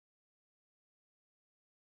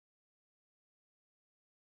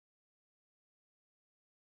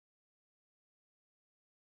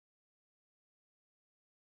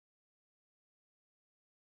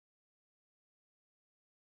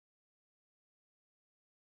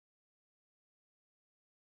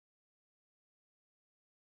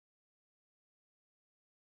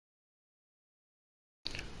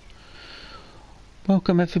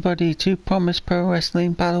Welcome everybody to Promise Pro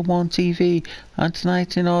Wrestling Battle 1 TV, and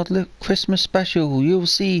tonight in our Christmas special you'll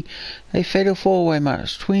see a fatal 4-way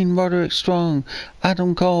match between Roderick Strong,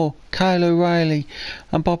 Adam Cole, Kyle O'Reilly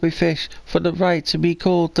and Bobby Fish for the right to be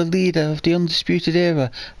called the leader of the Undisputed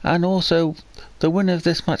Era, and also the winner of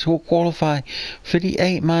this match will qualify for the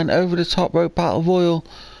 8-man over the top rope battle royal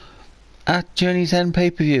at Journey's End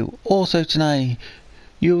pay-per-view. Also tonight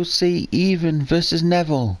you'll see Even versus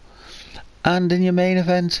Neville. And in your main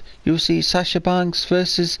event, you'll see Sasha Banks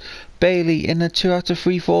versus Bayley in a 2 out of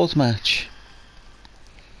 3 falls match.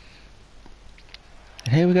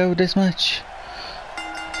 And here we go with this match.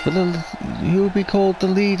 Who will be called the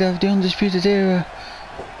leader of the Undisputed Era.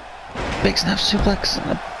 Big snap suplex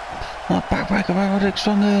and a backbreaker by Roderick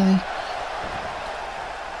Strong early.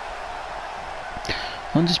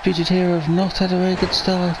 Undisputed Era have not had a very good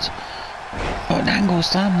start. Oh, an angle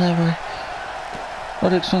slam there, right?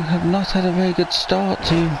 Roderick Strong have not had a very good start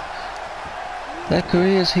to their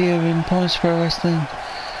careers here in Promise Pro Wrestling,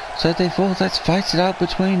 so they thought, let's fight it out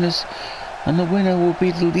between us, and the winner will be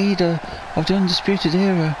the leader of the Undisputed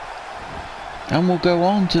Era, and will go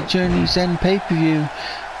on to Journey's End pay-per-view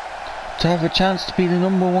to have a chance to be the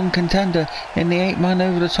 #1 contender in the 8-man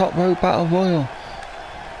over the top rope battle royal.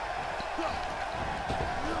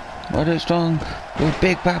 Roderick Strong with a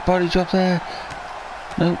big back body drop there.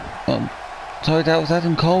 Nope. Sorry, that was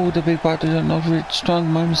Adam Cole with the big body drop, not Roderick Strong,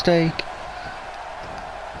 my mistake.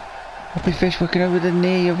 Bobby Fish working over the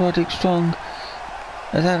knee of Roderick Strong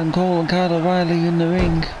as Adam Cole and Kyle O'Reilly in the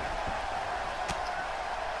ring.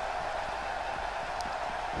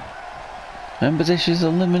 Remember, this is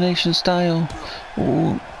elimination style.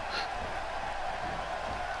 Ooh.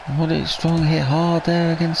 Roderick Strong hit hard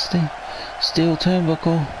there against the steel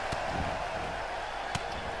turnbuckle.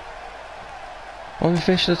 Bobby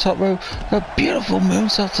Fish to the top rope, a beautiful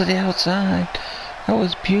moonsault to the outside. That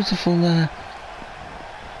was beautiful there.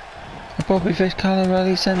 Bobby Fish, Kyle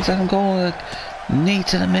O'Reilly sends Adam Cole a knee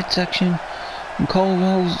to the midsection, and Cole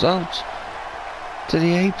rolls out to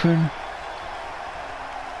the apron.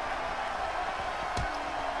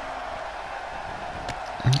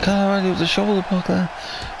 And Kyle O'Reilly with a shoulder block there.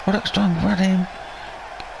 Roderick Strong ran him.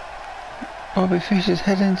 Bobby Fish is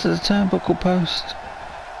heading to the turnbuckle post.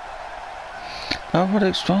 Now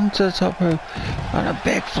Roderick Strong to the top rope, and a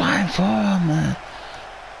big flying forearm there.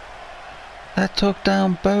 That took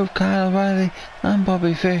down both Kyle O'Reilly and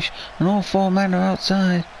Bobby Fish, and all 4 men are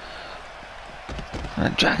outside. And a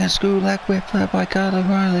dragon screw leg whip there by Kyle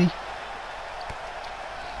O'Reilly.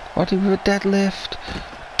 Roddy with a deadlift,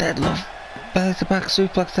 belly to back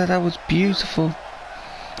suplex there, that was beautiful.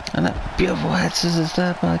 And a beautiful head scissors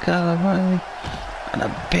there by Kyle O'Reilly, and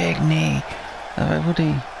a big knee.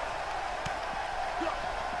 Everybody.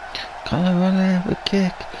 Kyle O'Reilly with a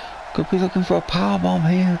kick. Could be looking for a powerbomb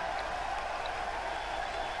here.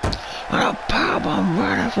 And a powerbomb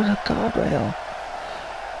right over the guardrail.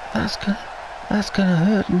 That's gonna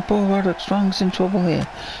hurt, and poor Roderick Strong's in trouble here.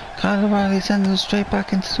 Kyle O'Reilly sends him straight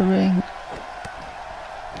back into the ring.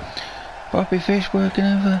 Bobby Fish working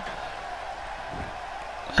over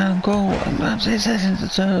Adam Cole and grabs his head into the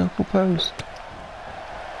turnbuckle post.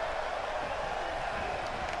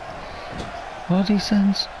 Roddy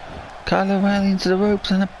sends Kyle O'Reilly into the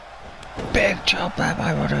ropes, and a big chop there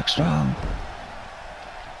by Roderick Strong.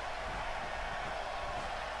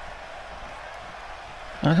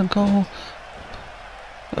 Adam Cole,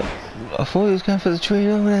 I thought he was going for the tree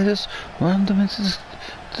over there, just rammed him into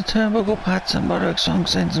the turnbuckle pads, and Roderick Strong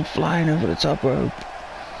sends him flying over the top rope.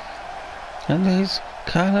 And there's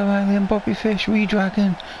Kyle O'Reilly and Bobby Fish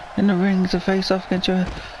re-dragging in the ring to face off against a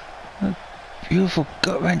beautiful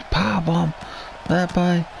gut-wrench powerbomb there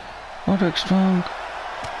by Roderick Strong.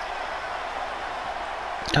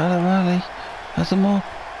 Kyle O'Reilly has some more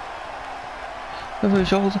over his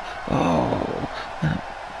shoulder. Oh,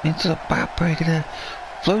 into the backbreaker there.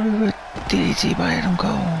 Floated with DDT by Adam Cole.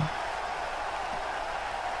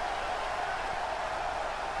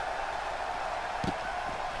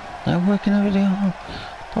 Now working over the arm.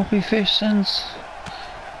 Bobby Fish sends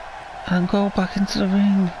Adam Cole back into the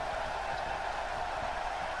ring.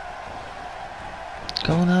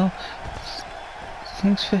 Cole now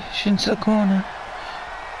thinks Fish into the corner.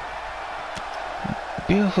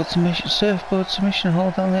 Beautiful submission, surfboard submission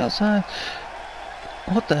hold on the outside.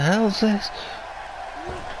 What the hell is this?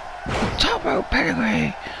 Top rope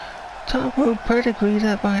pedigree! Top rope pedigree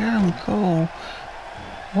there by Adam Cole.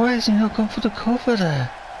 Why is he not going for the cover there?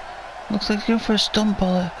 Looks like he's going for a stump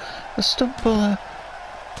puller. A stump puller.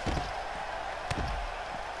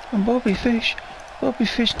 And Bobby Fish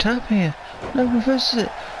tap here. No, reverses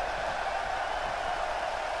it.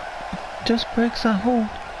 just breaks that hold.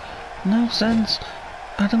 Now sends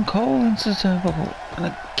Adam Cole into the turnbuckle.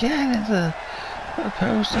 And again into the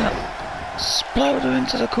post. And exploder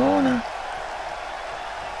into the corner.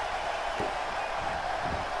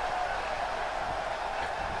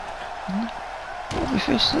 Bobby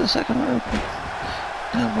Fish to the second rope.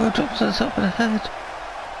 Now Road drops to the top of the head.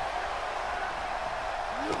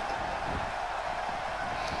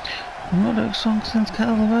 Roderick Strong sends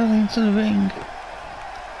Kyle O'Reilly into the ring.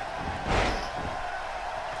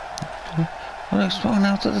 Roderick Strong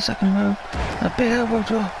now to the second rope. A big elbow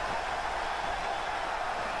drop.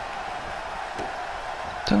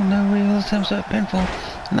 Don't know real attempts at a pinfall.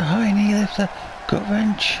 And a high knee lifter. Gut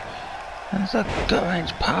wrench. And it's a gut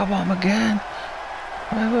wrench powerbomb again.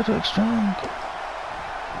 By Roderick Strong.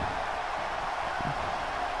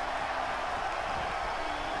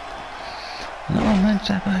 No wrench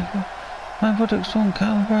that by Roderick Strong.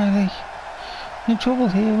 Kyle O'Reilly in trouble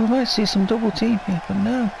here. We might see some double team here, but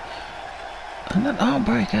no. And an arm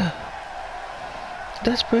breaker.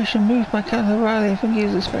 Desperation move by Kyle O'Reilly. I think he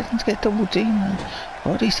was expecting to get double team and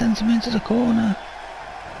Roddy sends him into the corner.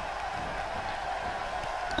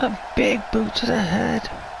 A big boot to the head.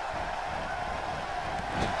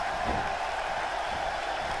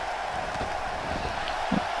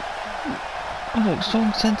 Roderick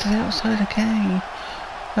Strong sent to the outside again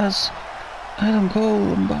as Adam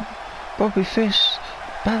Cole and Bobby Fish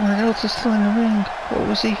battling it out, still in the ring. What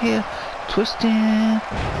was he here? Twisting,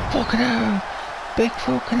 fucking arrow, big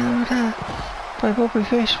fucking arrow there by Bobby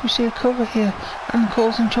Fish. We see a cover here. Adam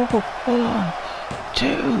Cole's in trouble. 1,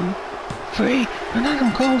 2, 3, and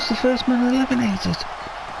Adam Cole's the first man eliminated.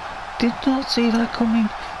 Did not see that coming.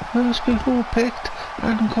 Most people picked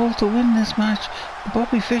Adam Cole to win this match.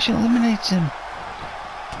 Bobby Fish eliminates him.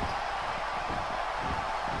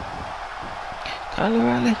 Kyle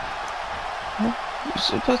O'Reilly. Oh,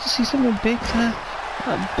 we're about to see something big there.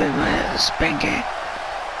 A big right, a spin kick.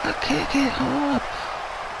 A kick it hard.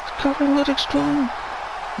 Covering Roderick Strong.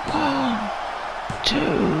 1, 2,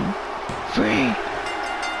 3.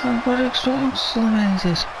 And Roderick Strong's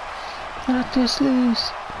eliminated. At this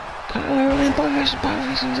lose. Kyle O'Reilly and Bobby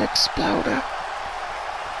Fish's exploder.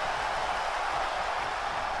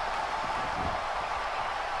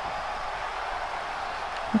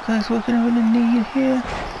 The guy's working over the knee here.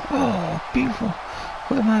 Oh, beautiful.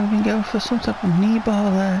 What might have been going for some type of knee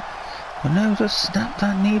bar there. But no, just snap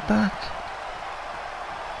that knee back.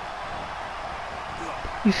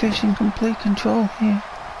 Bobby Fish in complete control here.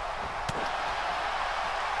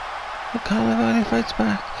 But Kyle O'Reilly fights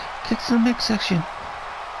back. Kicks to the midsection.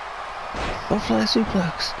 Butterfly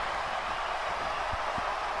suplex.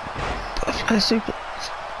 Butterfly suplex.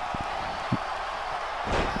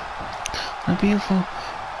 And a beautiful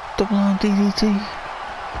double arm DDT.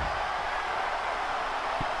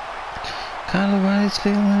 Kyle O'Reilly's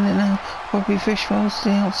feeling it now. Bobby Fish falls to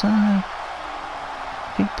the outside.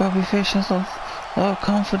 I think Bobby Fish has a lot of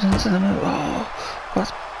confidence in the move. Oh,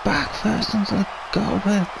 that's back first onto the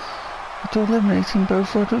guardrail. After eliminating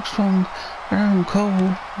both Roderick Strong and Adam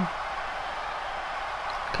Cole.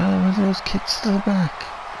 Kyle O'Reilly's kicks to the back.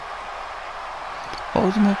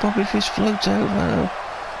 Holding up, Bobby Fish floats over.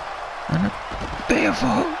 And a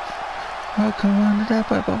beautiful work around there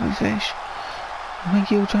by Bobby Fish. I think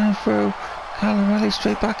he'll try and throw Kyle O'Reilly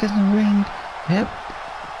straight back in the ring. Yep.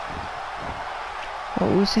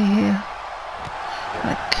 What was he here?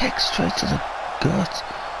 And a kick straight to the gut.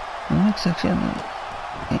 The next section.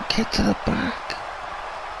 A kick to the back.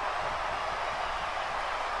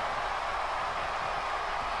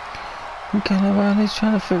 And Kyle O'Reilly's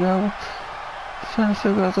trying to figure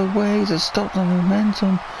out the way to stop the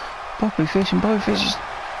momentum. Bobby Fish and Bobby Fish.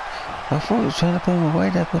 I thought he was trying to put him away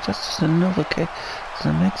there, but that's just another kick to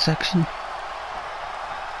the midsection.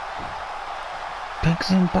 Brings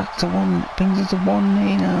him back to one, brings him to one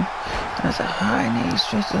knee now. That's a high knee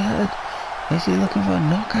straight to the head. Is he looking for a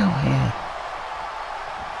knockout here?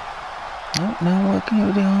 Oh, now working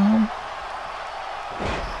over the arm.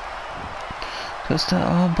 Twist that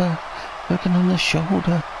arm back, working on the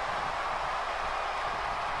shoulder.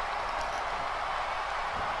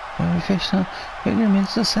 Bobby Fish now, bringing him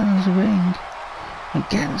into the centre of the ring.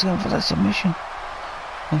 Again, he's going for that submission.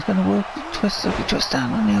 He's going to work, twist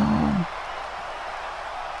down on the arm.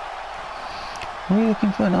 Are we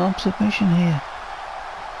looking for an arm submission here?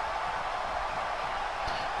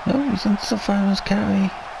 No, he's into the fireman's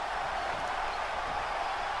carry.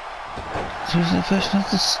 So he's the first one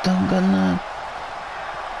to stun gun now.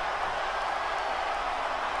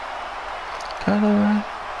 Kyle O'Reilly.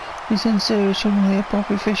 He's in serious trouble here.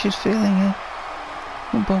 Bobby Fish is feeling it.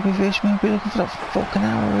 And Bobby Fish may be looking for that fucking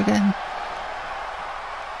arrow again.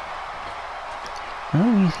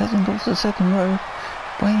 Oh, he's heading up to the second row,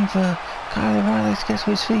 waiting for Kyle O'Reilly to get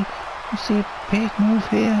to his feet. You see a big move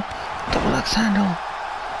here. Double axe handle.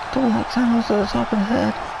 Double axe handle to the top of the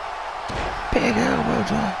head. Big elbow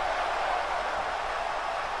drop.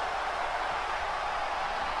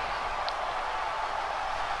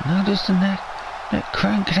 Now just the neck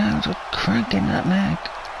cranking out, cranking that neck.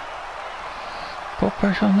 Put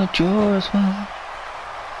pressure on the jaw as well.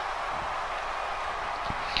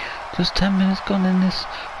 Just 10 minutes gone in this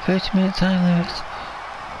 30-minute time limit.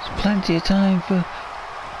 There's plenty of time for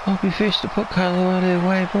Bobby Fish to put Kyle O'Reilly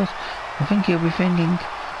away, but I think he'll be thinking,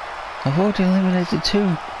 I've already eliminated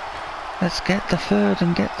 2. Let's get the 3rd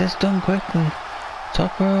and get this done quickly.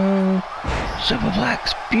 Top row,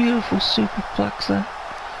 superplex, beautiful superplex there.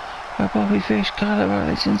 By Bobby Fish. Kyle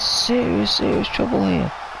O'Reilly's in serious trouble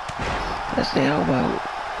here. That's the elbow.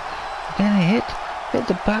 Again, he hit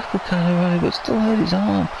the back of Kyle O'Reilly, but still hurt his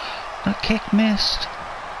arm. That kick missed.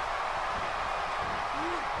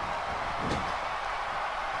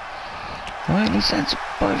 Riley sends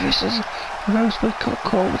Bobby Fish as a rosebud cut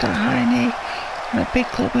call with a high knee and a big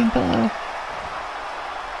club in below.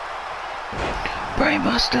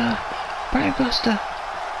 Brainbuster! Brainbuster!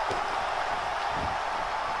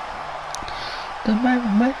 The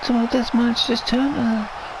momentum of this match just turned to a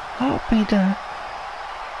heartbeat there.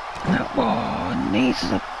 Now, knee to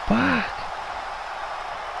the back.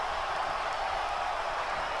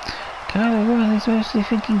 Kyle O'Reilly's mostly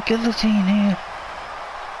thinking guillotine here.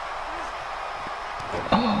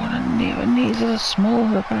 Oh, and a knee to the small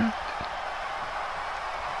of the back.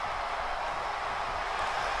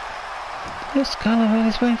 Yes, Kyle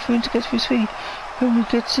O'Reilly's waiting for him to get to his feet. Oh, we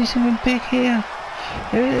could see something big here.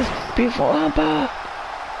 Here it is, beautiful armbar!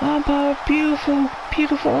 Armbar, beautiful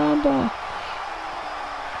armbar!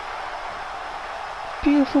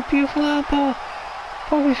 Beautiful armbar!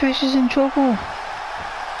 Bobby Fish is in trouble!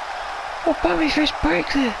 Oh, Bobby Fish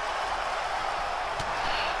breaks it!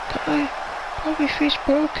 Bobby Fish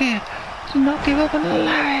broke it! Do not give up on the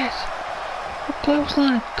lariat! A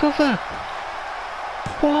clothesline, cover!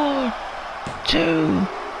 1, 2,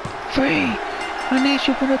 3, and here's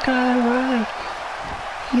your winner, Kyle O'Reilly!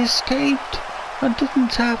 He escaped and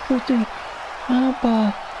didn't tap with the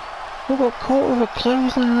armbar. We got caught with a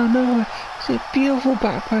clothesline out of nowhere. It's a beautiful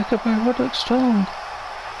backbreaker by Roderick Strong.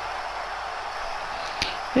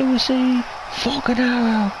 Here we see Falcon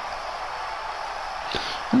Arrow.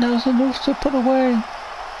 And that was enough to put away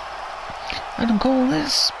Adam Cole.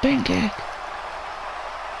 This spin kick.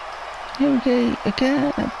 Here we go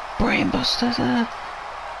again. A brainbuster there.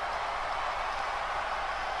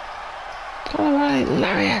 Alright,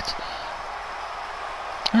 lariat.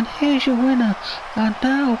 And here's your winner. And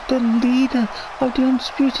now the leader of the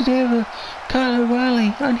Undisputed Era, Kyle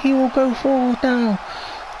O'Reilly. And he will go forward now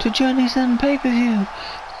to Journey's End pay-per-view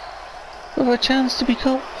with a chance to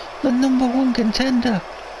become the #1 contender.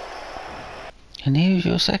 And here's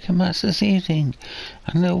your second match this evening.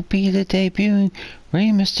 And it will be the debuting Rey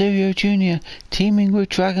Mysterio Jr. teaming with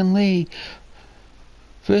Dragon Lee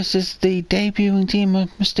versus the debuting team of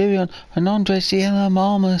Mysterio and Andre Cien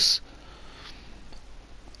Almas.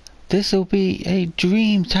 This will be a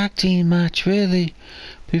dream tag team match, really.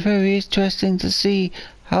 Be very interesting to see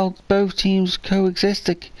how both teams coexist.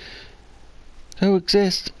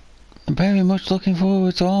 I'm very much looking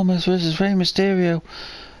forward to Almas versus Rey Mysterio.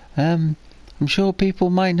 I'm sure people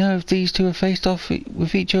might know if these two have faced off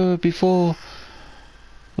with each other before,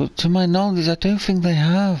 but to my knowledge I don't think they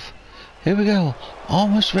have. Here we go,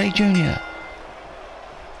 Almas Rey Jr.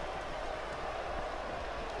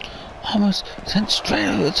 Almas sent straight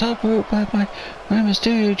over the top rope by Rey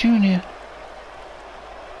Mysterio Jr.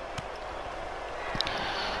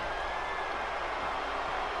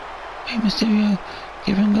 Rey Mysterio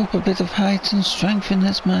giving up a bit of height and strength in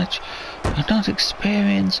this match, but not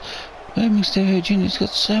experience. Rey Mysterio Jr.'s got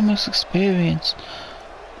so much experience.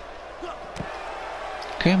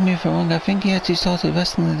 Correct me if I'm wrong, I think he actually started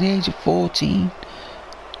wrestling at the age of 14.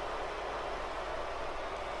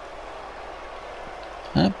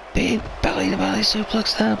 And a big belly-to-belly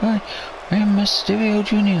suplex there by Rey Mysterio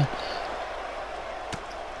Jr.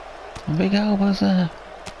 And big elbows there.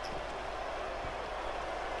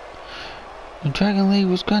 And Dragon Lee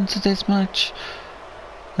was granted this match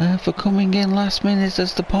for coming in last minute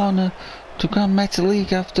as the partner to Grand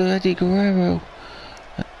Metalik after Eddie Guerrero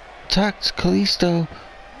attacked Kalisto.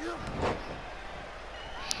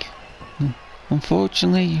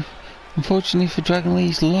 Unfortunately for Dragon Lee,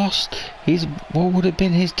 he's lost what would have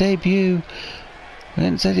been his debut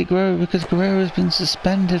against Eddie Guerrero because Guerrero has been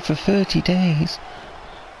suspended for 30 days.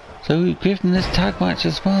 So we've given this tag match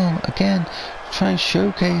as well, again, to try and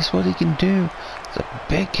showcase what he can do It's a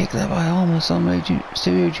big kick there by Almas on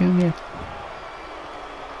Mysterio Jr.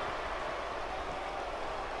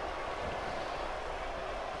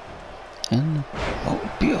 And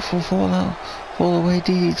oh, beautiful fall away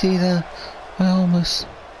DDT there by Almas.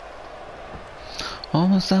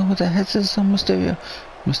 Almas down with the head scissors on Mysterio.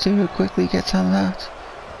 Mysterio quickly gets on that.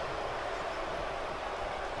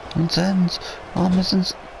 And sends Almas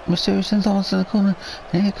and Mysterio sends Almas to the corner.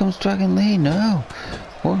 And here comes Dragon Lee. No.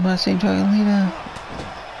 What am I saying, Dragon Lee there?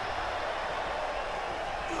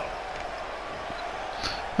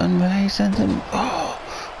 And Ray sends him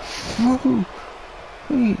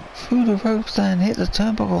through the ropes there and hit the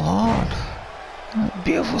turnbuckle hard. And a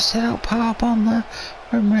beautiful sit out power bomb there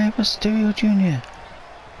from Rey Mysterio Jr.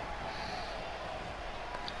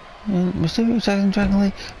 And Mysterio tagging Dragon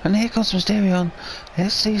Lee, and here comes Mysterio.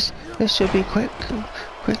 This should be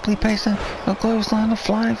quickly paced. A clothesline, a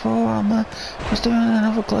flying forearm there. Mysterio and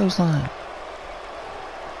another clothesline.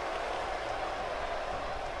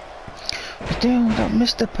 Mysterio got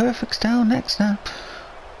Mr. Perfect's down next now.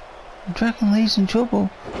 Dragon Lee's in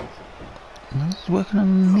trouble. He's working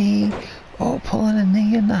on the knee. Oh, pulling a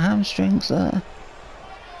knee in the hamstrings there.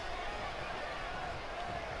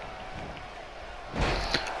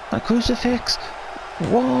 A crucifix.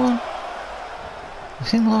 One. I've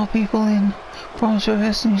seen a lot of people in Promise for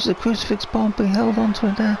Wrestling use the crucifix bomb, but he held onto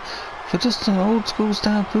it there for just an old school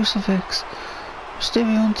style crucifix.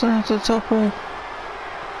 Mysterio onto the top rope.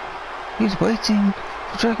 He's waiting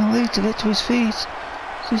for Dragon Lee to get to his feet.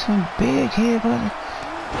 See something big here, but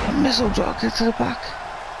a missile drop gets to the back.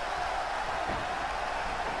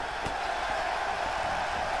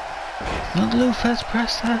 Not Lufez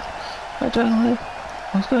press that by Dragon Lee.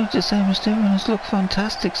 I was going to say Mysterio has looked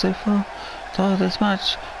fantastic so far to this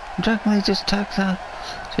match. Dragon Lee just tags out.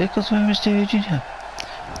 So here comes Rey Mysterio Jr.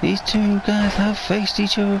 These two guys have faced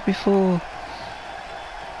each other before.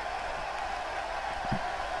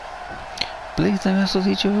 I believe they wrestled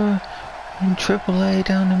each other in AAA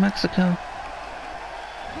down in Mexico.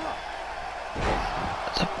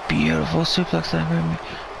 That's a beautiful suplex there,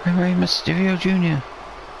 Rey Mysterio Jr.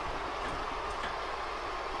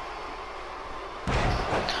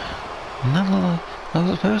 And that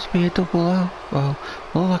was supposed to be a double out. Well,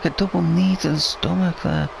 looked like a double knee to the stomach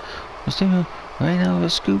there. Mysterio right now with a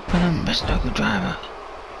scoop and a missed knuckle driver.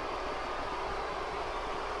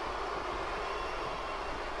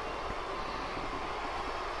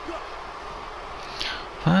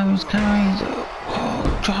 Fireman's carrying the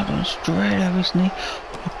dropping straight over his knee.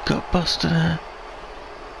 Gut buster there.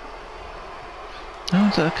 Now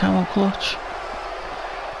to the camel clutch.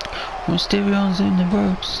 Mysterio's in the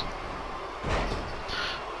ropes.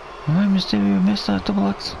 Alright, Mysterio missed that double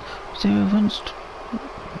X.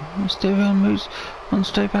 Mysterio moves, runs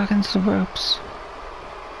straight back into the ropes.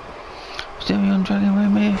 Mysterio dragging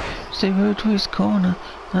away Mysterio to his corner.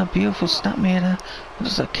 And a beautiful snap meter. And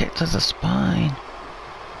just a kick to the spine.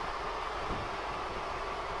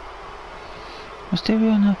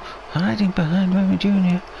 Mysterio now hiding behind Rey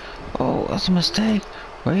Jr. Oh, that's a mistake.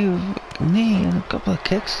 Rey knee and a couple of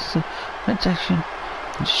kicks to the midsection.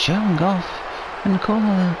 And showing off in the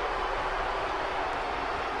corner there.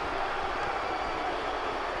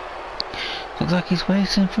 Looks like he's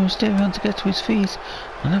waiting for Mysterio to get to his feet.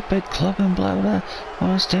 And a big clubbing blow there.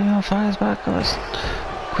 While Mysterio fires back with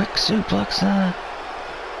a quick suplex there.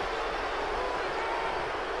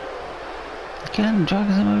 Again,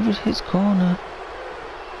 drags him over to his corner.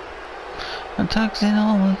 And tags in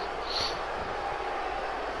Almas.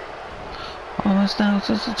 Almas now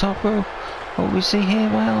to the top rope. What we see here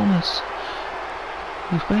by Almas.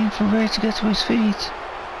 He's waiting for Rey to get to his feet.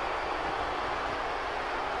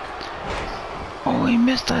 Oh, he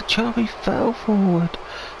missed that chop, he fell forward.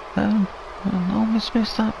 And Almas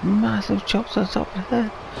missed that massive chop to the top of the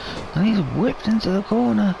head. And he's whipped into the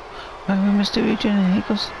corner. Right with Mysterio Jr. He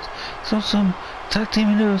goes some tag team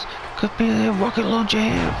maneuvers. Could be a rocket launcher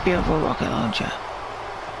here. Beautiful rocket launcher.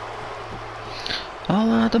 A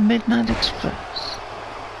la the Midnight Express.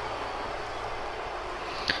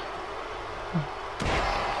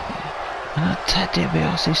 And a Ted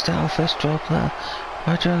DiBiase style fist drop there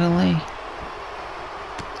by Dragon Lee.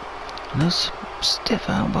 And those stiff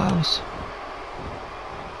elbows.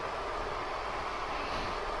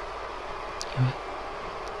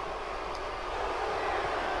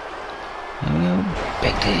 There we go,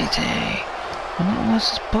 big DDT. And that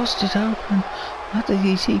was busted open. That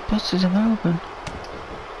DDT busted him open.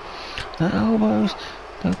 The elbows,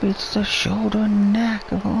 they'll be to the shoulder and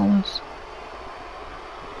neck of Almas.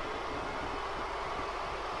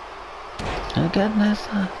 And again, there's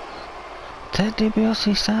that Ted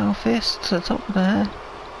DiBiase style fist to the top of the head.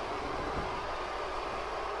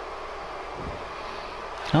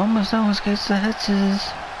 Almost gets the head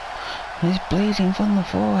scissors. And he's bleeding from the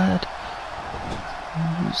forehead.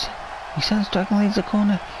 He sends Dragon leads the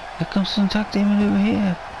corner. Here comes some tag demon over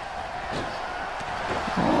here.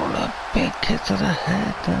 Oh, the big kick to the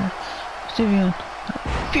head there. Mysterion.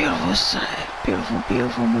 Beautiful sight.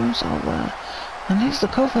 Beautiful moves out there. And here's the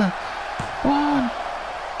cover. 1,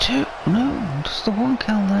 2. No, just the one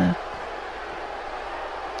count there.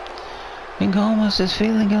 I think Almost is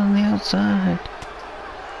feeling it on the outside.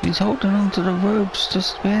 He's holding on to the ropes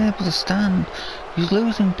just to be able to stand. He's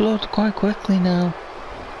losing blood quite quickly now.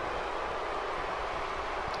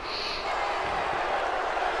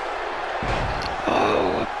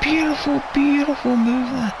 Oh, a beautiful move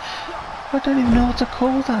there. I don't even know what to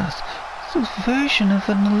call that. It's a version of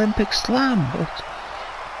an Olympic slam, but...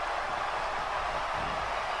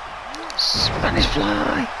 Spanish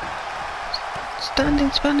fly!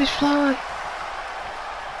 Standing Spanish fly!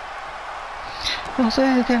 I'll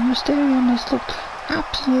say it again, Mysterion has looked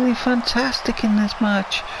absolutely fantastic in this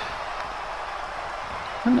match.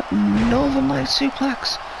 And Northern Light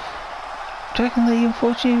suplex. Dragon Lee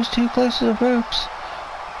unfortunately was too close to the ropes.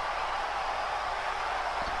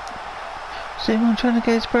 Mysterion trying to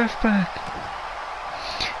get his breath back.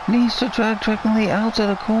 Needs to drag Dragon Lee out of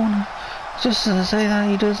the corner. Just as I say that,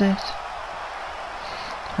 he does it.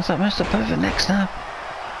 Has that messed up perfect neck snap?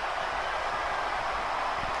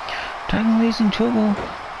 Dragon Lee's in trouble.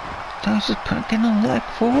 He's just cranking on the leg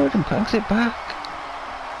forward and cranks it back.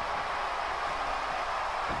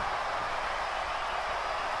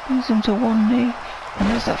 Brings him to one knee, and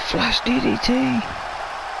there's that flash DDT.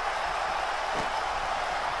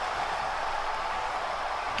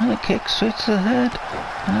 And a kick straight to the head,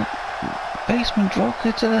 and a basement drop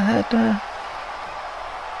kick to the head there.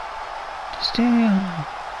 Mysterion.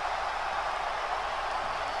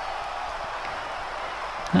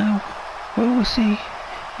 Now, will we see?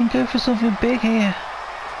 He can go for something big here.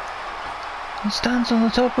 He stands on the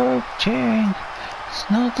top rope, cheering. It's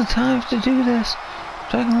not the time to do this.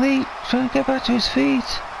 Dragon Lee trying to get back to his feet.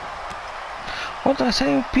 What did I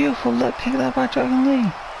say? A beautiful leg kick there by Dragon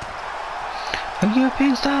Lee. A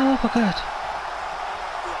European style uppercut.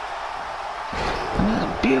 And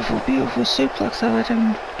that's a beautiful suplex there by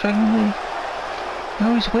Dragon Lee.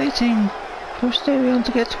 Now he's waiting for Mysterion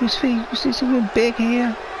to get to his feet. We see something big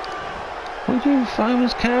here. We do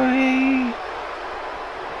Fireman's carry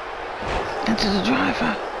into the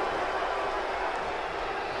driver.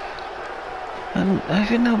 And I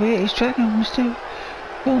think that'll be it. He's dragging Mysterion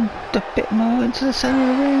a bit more into the centre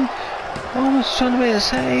of the ring. Almost trying to make a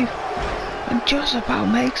save. And just about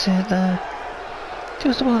makes it there.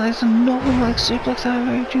 Just about. There's another like suplex out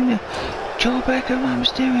of Jr. Jawbreaker by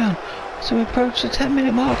Mysterion. So we approach the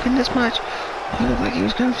 10-minute mark in this match. It looked like he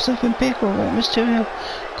was going for something big, but Mysterio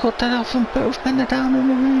cut that off and both men are down in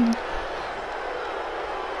the ring.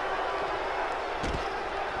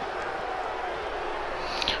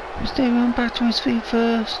 Mysterio back to his feet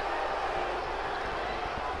first.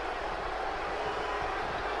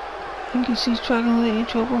 I think he sees Dragon Lee in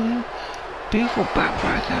trouble here. Beautiful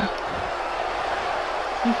backbreaker.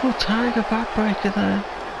 Beautiful tiger backbreaker there.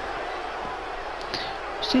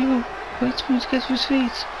 Mysterio waits for him to get to his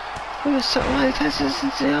feet. With a satellite testers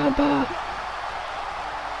into the armbar.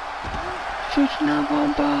 Fujinami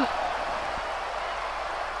armbar.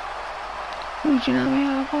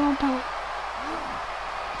 Fujinami armbar.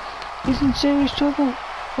 He's in serious trouble.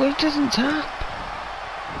 Well, he doesn't tap.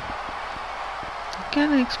 Again,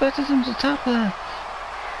 I expected him to tap there.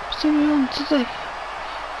 Mysterion to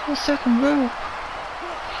the second rope.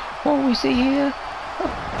 What we see here,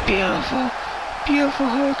 a beautiful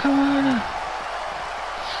Hurricanrana.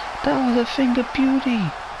 That was a finger beauty.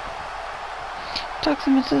 Tucks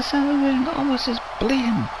him into the center of the ring, almost his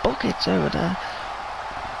bleeding buckets over there.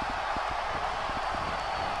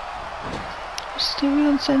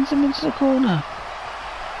 Mysterion sends him into the corner.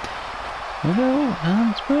 We go,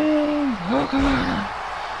 handspring, Hurricanrana.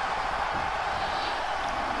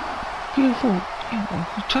 Beautiful.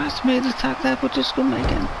 He tries to make the attack there, but just couldn't make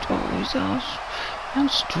it. Oh, his arms ran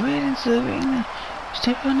straight into the ring now.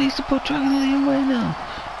 Mysterion needs to put Dragon Lee away now.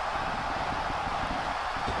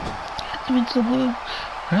 Into the wall.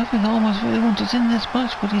 I don't think Almost really wanted in this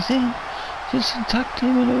match, but he's in. Just in tag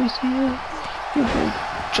team and always here. Beautiful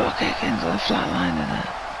drop kick into the flatliner there.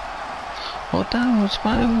 Or downward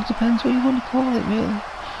spiral, depends what you want to call it really.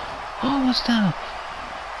 Almost now.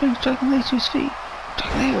 Brings Dragon Lee to his feet.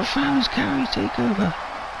 Dragon Lee with Fireman's carry takeover.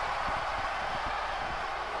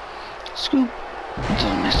 Scoop into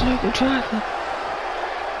the Mysterio driver.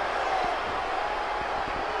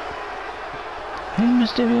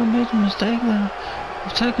 Mysterio made a mistake there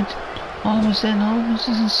of taking Almost in. Almost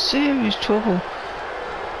is in serious trouble.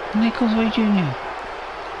 And here comes Ray Jr.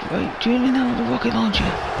 Ray Jr. now with the rocket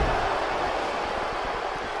launcher.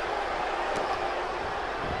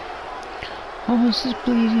 Almost is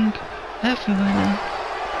bleeding everywhere now.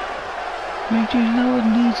 Ray Jr. now with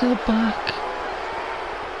knee to the back.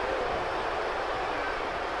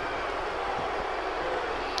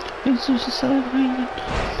 Vincent's celebrating.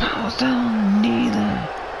 Power down, knee there.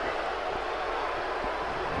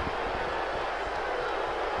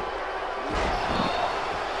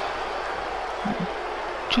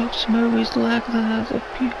 Drops him over his leg there. That's a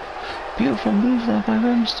beautiful move there by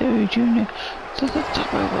Rey Mysterio Jr. To the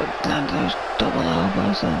top rope, land those double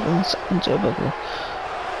elbows there on the second turnbuckle.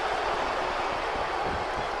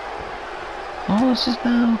 Oh, this is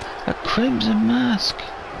now a crimson mask.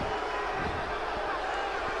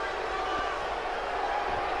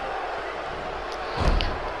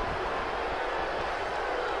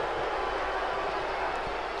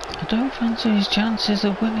 I don't fancy his chances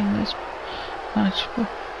of winning this match, but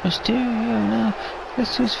Mysterio now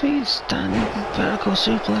gets to his feet, standing vertical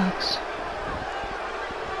suplex.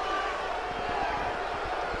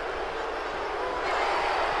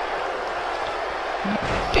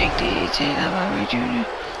 Big DDT now by Ray Jr.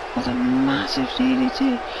 What a massive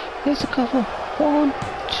DDT. Here's the cover. 1,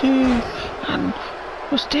 2, and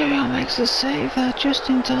Mysterio makes the save there just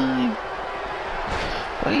in time.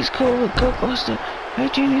 But he's caught with Gutbuster. Ray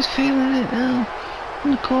Jr.'s feeling it now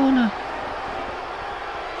in the corner.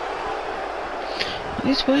 And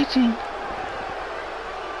he's waiting.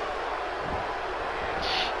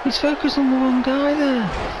 He's focused on the wrong guy there.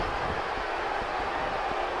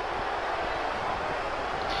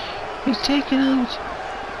 He's taken out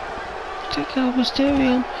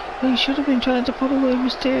Mysterio. He should have been trying to put away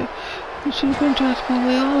Mysterio. He should have been trying to put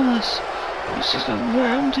away Almas. He's just got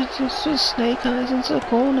rammed into his snake eyes into the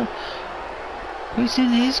corner. He's in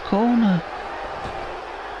his corner.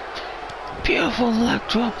 Beautiful leg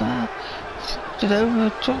drop there. Flipped it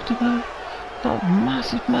over, dropped him out. That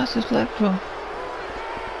massive leg drop.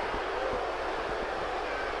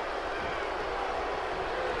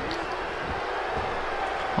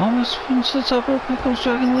 Almost into the top rope, here comes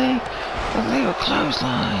Dragon Lee. But they were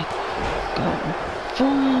clothesline. Got full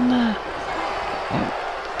on there.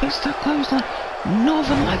 Picks that clothesline.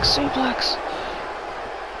 Northern leg suplex.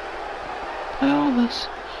 By Almas.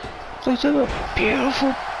 They do a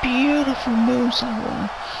beautiful moonsault there.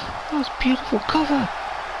 That was beautiful cover.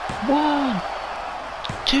 1,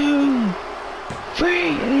 2, 3,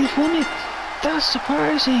 and he's won it. That's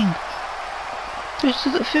surprising. Just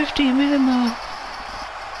at the 15-minute mark.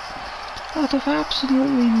 Out of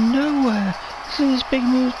absolutely nowhere. See this big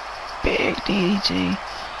move, big DDT.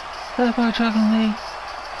 There by Dragon Lee.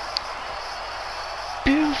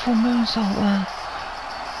 Beautiful moonsault there.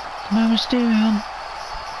 My Mysterio.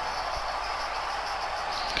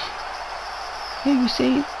 Here we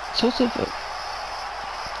see sort of a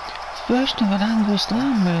version of an angle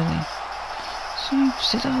slam really. So you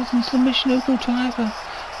sit out into the Mission Open Driver.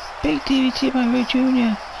 Big DDT by Ray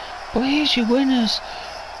Jr. But here's your winners.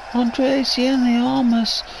 Andre Cien,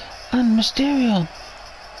 Almas and Mysterio.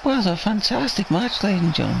 What a fantastic match, ladies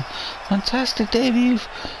and gentlemen. Fantastic debut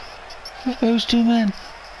for those two men.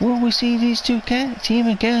 Will we see these two team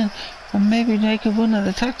again and maybe make a run at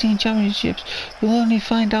the tag team championships? We'll only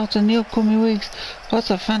find out in the upcoming weeks. What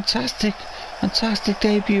a fantastic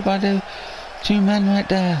debut by the two men right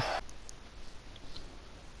there.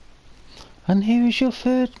 And here is your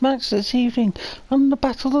third match this evening on the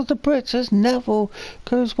Battle of the Brits as Neville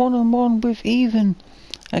goes one-on-one with Even.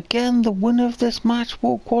 Again, the winner of this match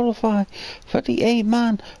will qualify for the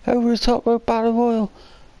 8-man over the top rope battle royal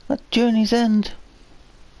at Journey's End.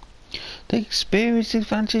 The experience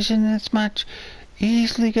advantage in this match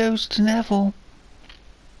easily goes to Neville.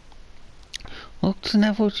 Look to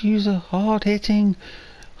Neville to use a hard-hitting,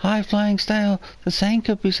 high-flying style. The same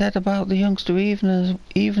could be said about the youngster even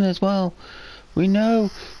as well. We know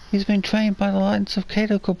he's been trained by the likes of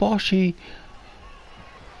Kato Kobashi.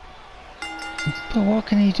 But what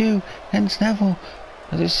can he do? Hence Neville.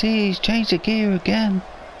 As you see, he's changed the gear again.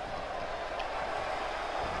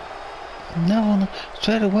 Neville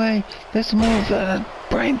straight away. There's the move.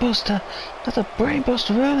 Brainbuster. That's a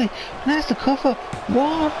brainbuster early. And there's the cover.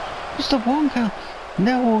 One. Just a 1 count.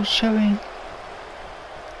 Neville showing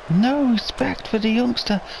no respect for the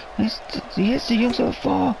youngster. He hits the youngster with a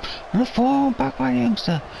forearm, and a forearm back by the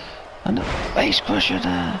youngster. And a face crusher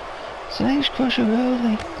there. It's an ace crusher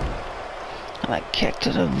early. And a kick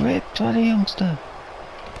to the rib by the youngster.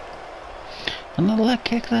 Another leg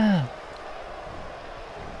kick there.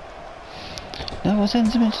 Neville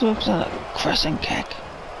sends him into the ropes and a crescent kick.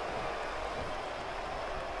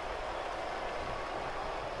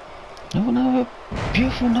 Oh, another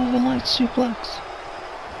beautiful Northern Lights suplex.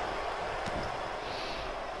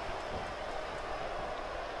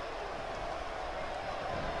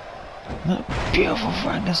 That beautiful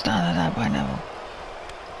Frankenstein attack by Neville.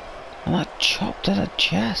 And that chop to the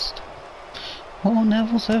chest. Oh,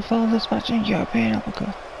 Neville so far this match in European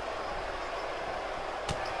uppercut.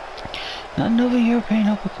 Another European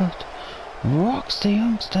uppercut. Rocks the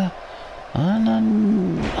youngster. And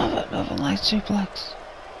another nice suplex.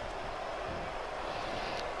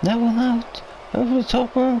 Neville out. Over the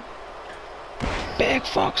top rope. Big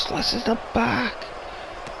Fox slices the back.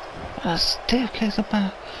 And a stiff kick the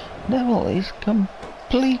back. Neville is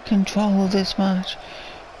complete control of this match.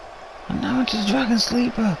 And now it's a Dragon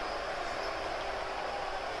Sleeper.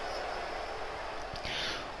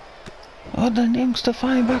 Oh, the youngster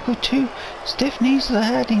firing back with two stiff knees to the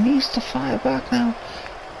head. He needs to fire back now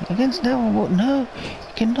against Neville, but no,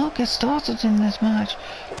 he cannot get started in this match.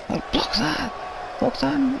 Oh, blocks that,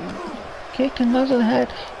 kick and nose to the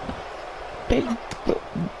head. Big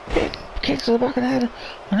kicks to the back of the head.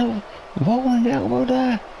 And rolling the elbow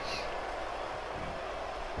there.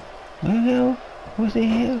 There we go with the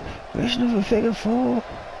heel, version of a figure four.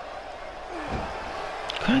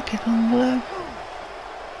 Crank it on the leg.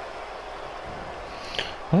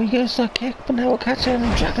 Oh, he gets that kick, but now we'll catch out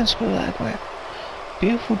the dragon screw leg whip.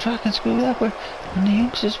 Beautiful dragon screw leg whip, and the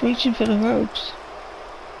youngster's reaching for the ropes.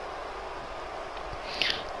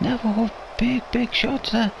 Neville with big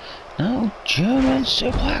shots there. Now German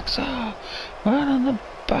suplex, right on the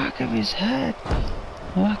back of his head.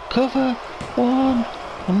 Cover, one,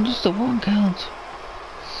 and just the one count.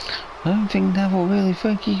 I don't think Neville really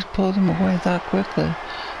think he's pulled him away that quickly,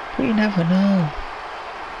 but you never know.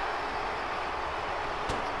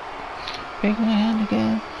 Big right hand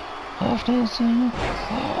again. After this,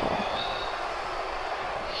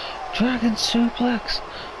 Dragon suplex.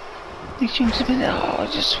 He shoots a bit. Oh,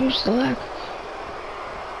 just swoops the leg.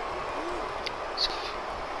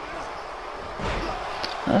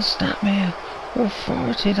 That's Snapmare with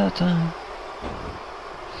authority that time.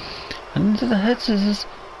 And into the head scissors.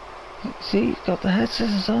 See, he's got the head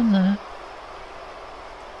scissors on there.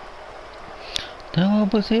 Now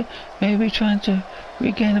Albert maybe trying to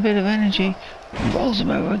regain a bit of energy. Rolls him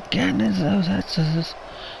over again into those head scissors.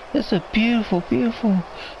 It's a beautiful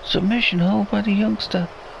submission hold by the youngster.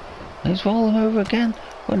 He's rolling over again.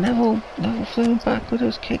 But Neville flew him back with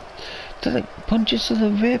his kick to the punches to the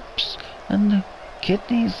ribs and the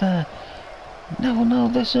kidneys there. Neville, no,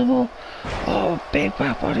 there's some more. Oh, big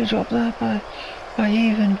back body drop there by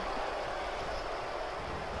even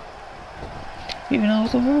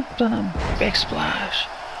off the rope, and a big splash.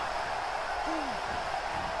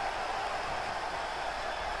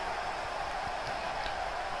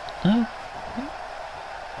 No.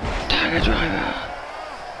 Tiger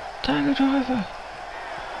driver.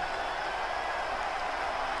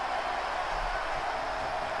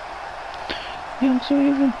 Youngster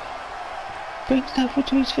even brings Neville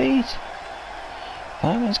to his feet.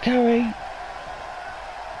 Fireman's carry.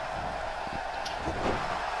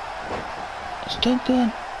 Stun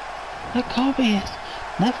gun. That can't be it.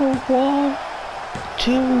 Neville, 1,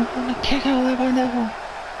 2, and a kick out there by Neville.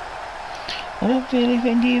 I don't really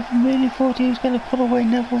think he even really thought he was going to put away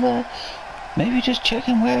Neville there. Maybe just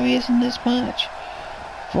checking where he is in this match.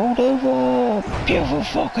 Rolled over. Beautiful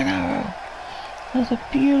Falcon Arrow. That's a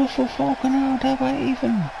beautiful Falcon Arrow there by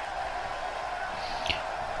Even.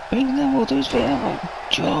 Brings Neville to his feet.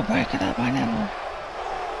 Jawbreaker there by Neville.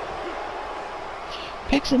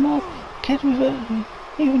 Picks him up. Kid with it.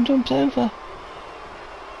 Even jumps over.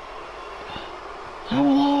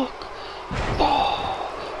 Hammerlock.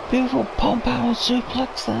 Oh, beautiful pump out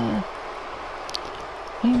suplex there.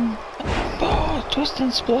 Twist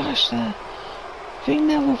and splash there. I think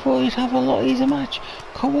Neville thought he'd have a lot easier match.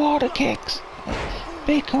 Kawada kicks.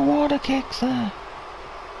 Big Kawada kicks there.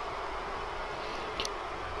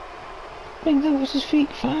 I think that was his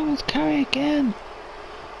feet. Fireman's carry again.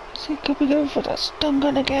 So he could be going for that stun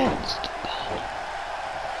gun again.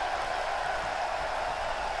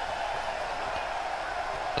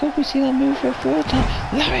 Could we see that move for a third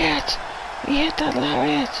time? Lariat! He hit that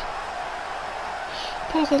lariat!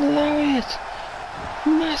 That was a lariat!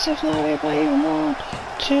 Massive lariat by even 1,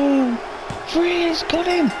 2, 3, he's got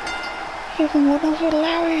him! Even one over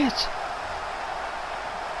lariat!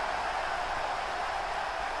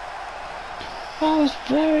 That was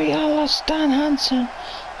very a la Stan Hansen.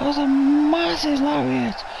 That was a massive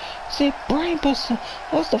lariat. See, brainbuster.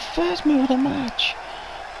 That was the first move of the match.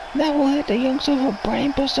 Neville hit the youngster with a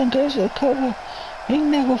brainbuster and goes for the cover. I think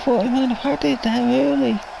Neville thought he might have had it there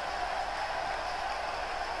early.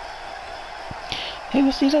 Hey,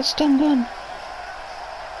 we see that stun gun.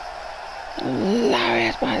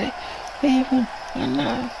 Lariat, buddy. Even. And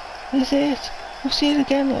now. This is it. We'll see it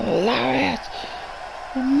again. Lariat.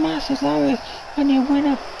 A massive lariat. And your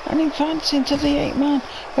winner. And advancing to the 8-man.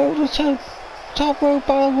 Over the top rope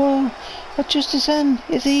battle royal. At just this end.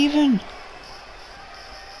 It's even.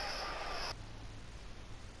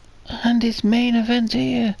 And it's main event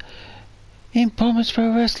here. In Promise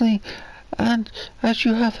Pro Wrestling. And as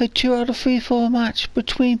you have a 2 out of 3 fall match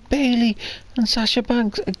between Bayley and Sasha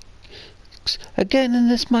Banks. Again in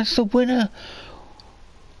this match, the winner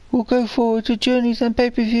will go forward to Journey's End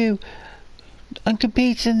pay-per-view and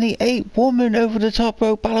compete in the 8-woman over the top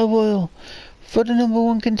rope battle royal for the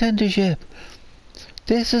 #1 contendership.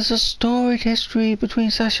 This is a storied history between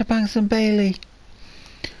Sasha Banks and Bayley.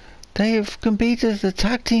 They have competed as a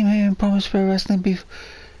tag team here in Promise Pro Wrestling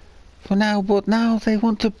for now, but now they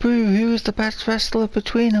want to prove who is the best wrestler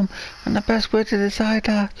between them, and the best way to decide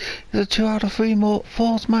that is a 2 out of 3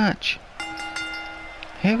 falls match.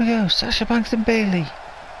 Here we go, Sasha Banks and Bayley.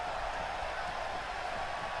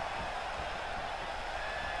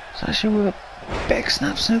 Sasha with a big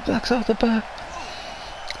snap suplex off the back.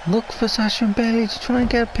 Look for Sasha and Bayley to try and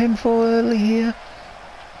get a pinfall early here.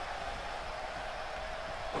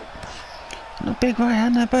 And a big right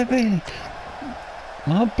hand there by Bayley.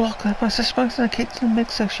 Oh, block there by Sasha Banks and a kick to the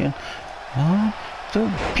midsection. Oh, do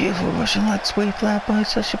a beautiful Russian leg sweep there by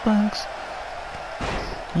Sasha Banks.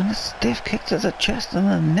 And a stiff kick to the chest and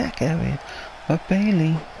the neck area of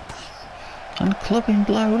Bayley. And a clubbing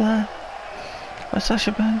blow there by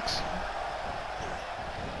Sasha Banks.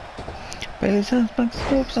 Bayley turns Banks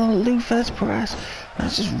flips on a Luthez press and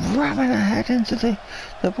just ramming her head into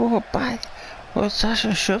the broad back while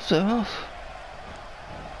Sasha shoves her off.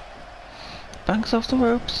 Banks off the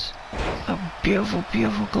ropes. A beautiful,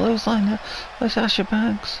 beautiful clothesline there by Sasha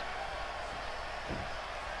Banks.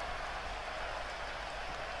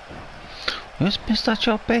 Just missed that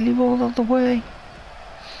shot. Bayley rolled out the way.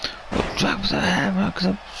 But drops her hair up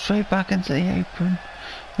straight back into the apron.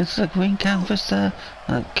 Into the green canvas there.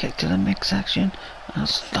 And a kick to the midsection. And a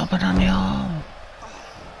stomping on the arm.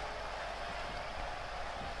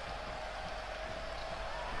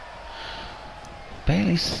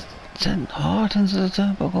 Bayley's sent hard into the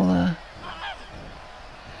turnbuckle there.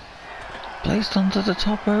 Placed onto the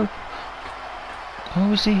top rope.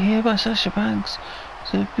 Obviously here by Sasha Banks.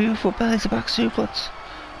 It's a beautiful belly to back suplex.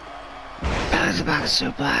 Belly to back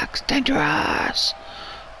suplex. Dangerous.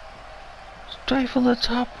 Straight from the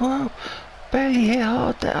top rope. Bayley hit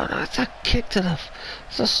hard down. That's a kick to the...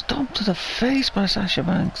 It's a stomp to the face by Sasha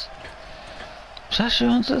Banks. Sasha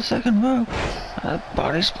onto the second rope. A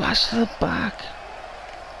body splash to the back.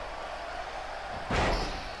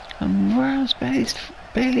 And rounds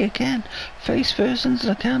Bayley again, face first into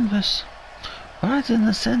the canvas, right in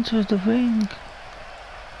the centre of the ring.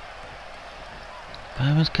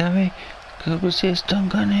 Diamond's carry, could see a stun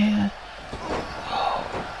gun here. Oh,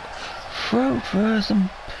 throat first,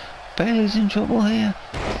 and Bayley's in trouble here.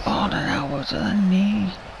 Oh, an elbow to the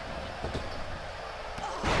knee.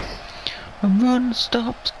 And run,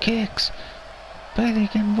 stops, kicks. Bayley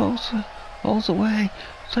again rolls away.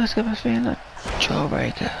 Tries to get back in a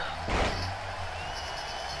jawbreaker.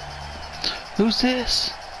 Who's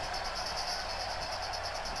this?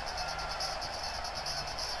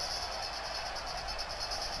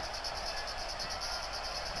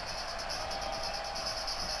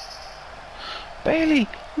 Bayley!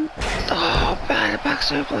 Oh, bad back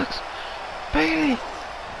suplex. Bayley!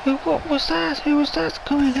 What was that? Who was that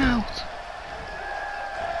coming out?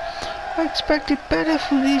 I expected better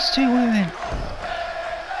from these two women.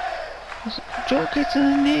 Drop kick to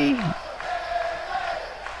the knee.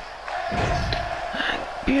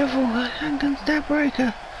 Beautiful hand and step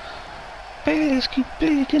breaker. Bayley's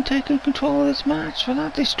completely can take control of this match for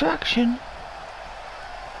that distraction.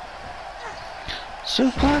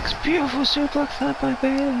 Suplex, beautiful suplex there by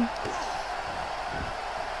Bayley.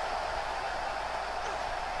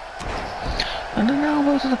 And an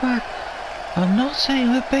elbow to the back. I'm not saying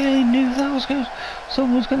that Bayley knew that was good.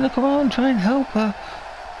 Someone was going to come out and try and help her.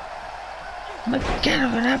 And again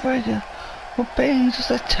with an head breaker. But Bayley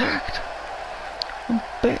just attacked. And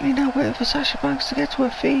Bayley now waiting for Sasha Banks to get to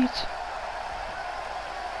her feet.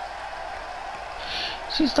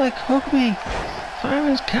 She's like, hug me.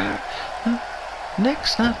 Fireman's car. Neck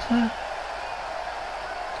snap there.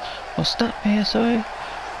 Or snap me, sorry.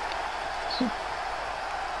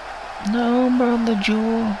 No, but on the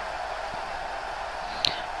jaw.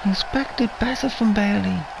 Expected better from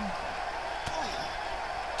Bayley.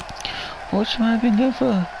 What she might have been going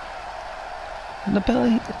for?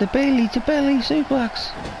 The Bayley to belly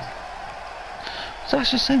suplex.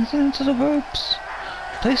 Sasha sinks into the ropes.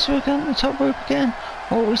 Place her again on the top rope again.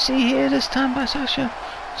 What we see here this time by Sasha.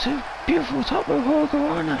 It's a beautiful top rope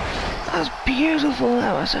hurricanrana. That's beautiful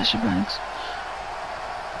there by Sasha Banks.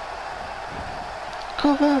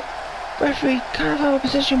 Cover. Referee kind of out of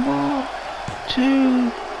position. 1,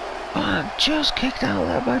 2. Oh, just kicked out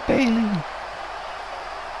there by Bailey.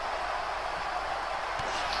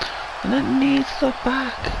 And then knee to the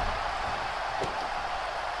back.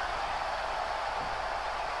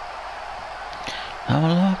 Have a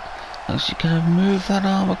look. Looks she's gonna move that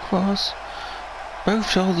arm across. Both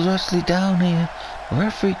shoulders actually down here. The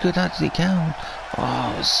referee could actually count.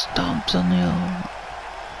 Oh, stomps on the arm.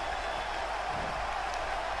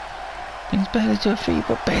 Brings Bailey to her feet,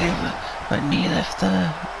 but Bailey with knee left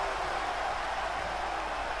there.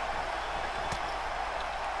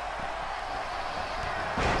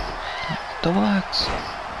 Double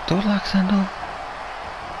axe handle.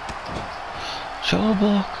 Shoulder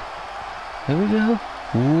block. Here we go.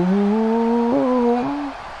 Ooh.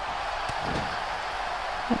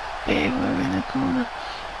 Big, we're in the corner.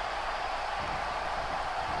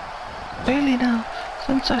 Bailey now.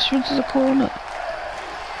 Send Sasha into the corner.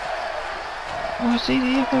 Oh, see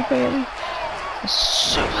here by Bailey.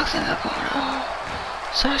 Suplex in the corner. Oh.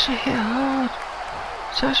 Sasha hit hard.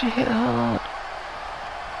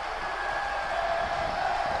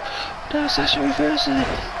 Now Sasha reverses it.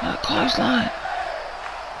 Clothesline.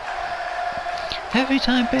 Every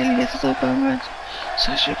time Bailey gets the top rope,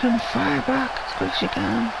 Sasha can fire back as quick as she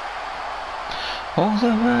can. Hold the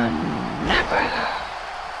run. Never.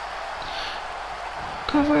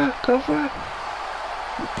 Cover.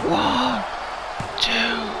 1, 2,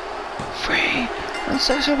 3. And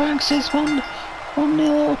Sasha Banks is 1-0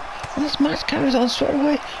 up. And this match carries on straight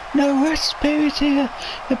away. No rest period here.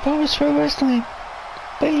 The Promise Pro Wrestling.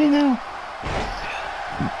 Bailey now.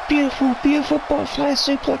 Beautiful butterfly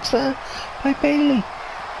suplex there by Bailey.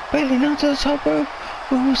 Bailey now to the top rope.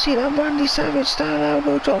 We will see that Randy Savage style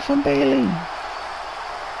elbow drop from Bailey.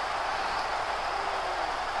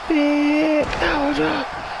 Big elbow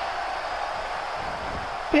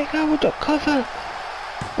drop. Cover.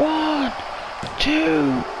 1,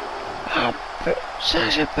 2.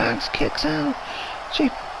 Sasha Banks kicks out.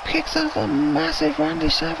 She kicks out a massive Randy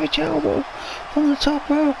Savage elbow from the top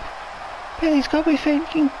rope. Bailey's got to be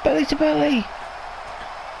thinking belly to belly.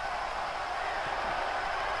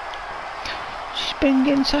 She's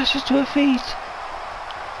bringing Sasha to her feet.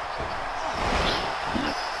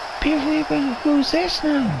 Beautifully, who's this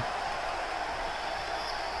now?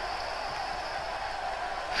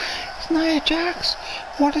 It's Nia Jax.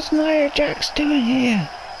 What is Nia Jax doing here?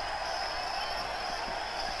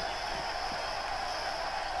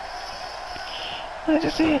 I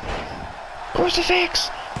just see it. Crucifix!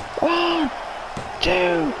 1, 2.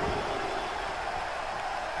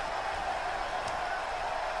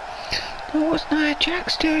 Now what's Nia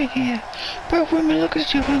Jax doing here? Both women look at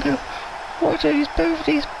each other and go, what are both of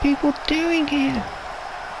these people doing here?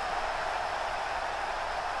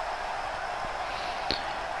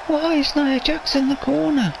 Why is Nia Jax in the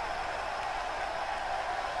corner?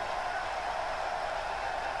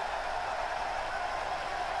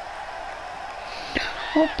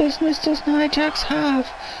 What business does Nia Jax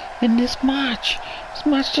have in this match? This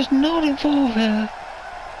match does not involve her.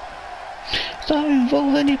 It does not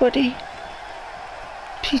involve anybody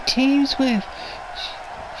she teams with.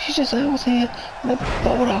 She's just out here and a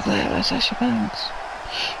bulldog there by Sasha Banks.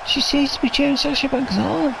 She seems to be cheering Sasha Banks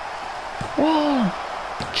on. 1,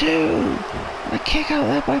 2. And a kick out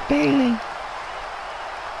there by Bailey.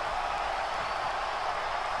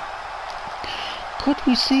 Could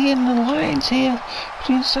we see an alliance here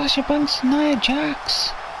between Sasha Banks and Nia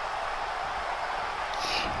Jax?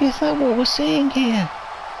 Is that what we're seeing here?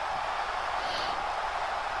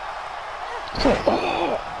 So,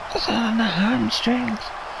 that's on the hamstrings.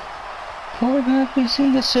 Probably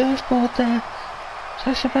seeing a surfboard there.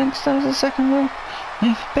 Sasha Banks down the second rope.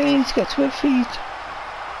 And for Bailey to get to her feet.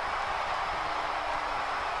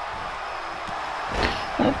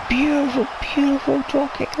 A beautiful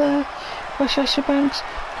drop kick there by Sasha Banks,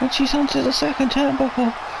 and she's onto the second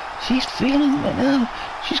turnbuckle. She's feeling it now.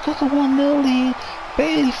 She's got the 1-0 lead.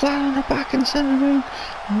 Bailey flat on her back in centre ring,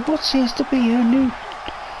 and what seems to be her new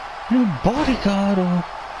bodyguard or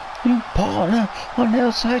new partner on the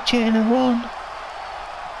outside chain of 1.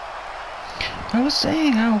 I was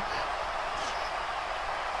saying how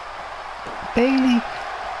Bailey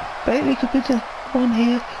could be the one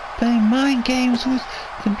here playing mind games with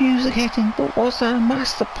the music hitting, but was that a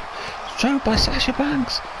master stroke by Sasha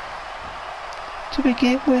Banks to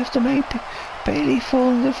begin with to make Bailey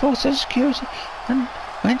fall into force of security, and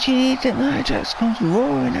When she needs it, Nia Jax comes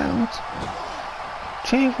roaring out.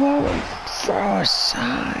 Triv Williams throw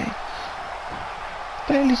aside.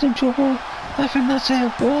 Bailey's in trouble. I think that's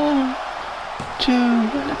it. 1, 2,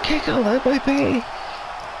 and a kick out there by Bailey.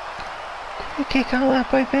 Quick kick out there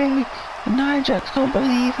by Bailey. And Nia Jax can't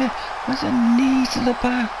believe it. There's a knee to the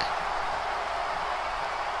back.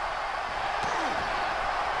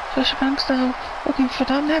 Sasha Banks now looking for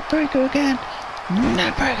that neckbreaker again.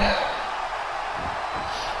 Neckbreaker.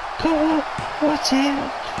 Come on, what's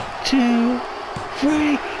it? 2,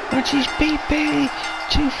 3, and she's beat Bailey.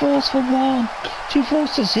 2 falls for 1, 2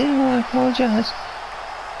 falls to 0. I apologise.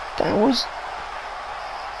 That was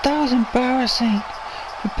embarrassing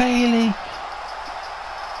for Bailey.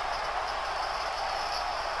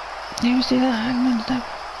 You see that Hangman's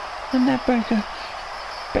neckbreaker.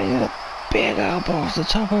 Bailey with a big elbow off the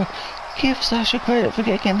top of her. Give Sasha credit for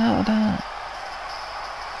getting out of that.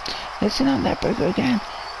 Let's see that neckbreaker again.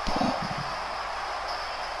 Boom.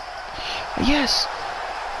 Yes,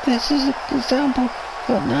 this is an example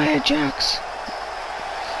of Nia Jax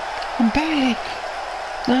and Bailey.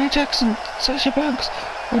 Nia Jax and Sasha Banks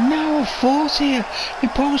are now a force here in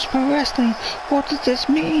Pro Wrestling. What does this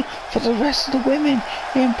mean for the rest of the women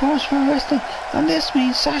in Pro Wrestling? And this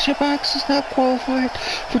means Sasha Banks is now qualified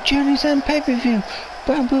for Journey's End pay-per-view.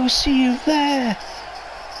 But we'll see you there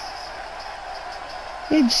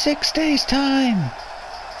in 6 days' time.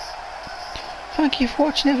 Thank you for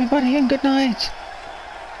watching, everybody, and good night.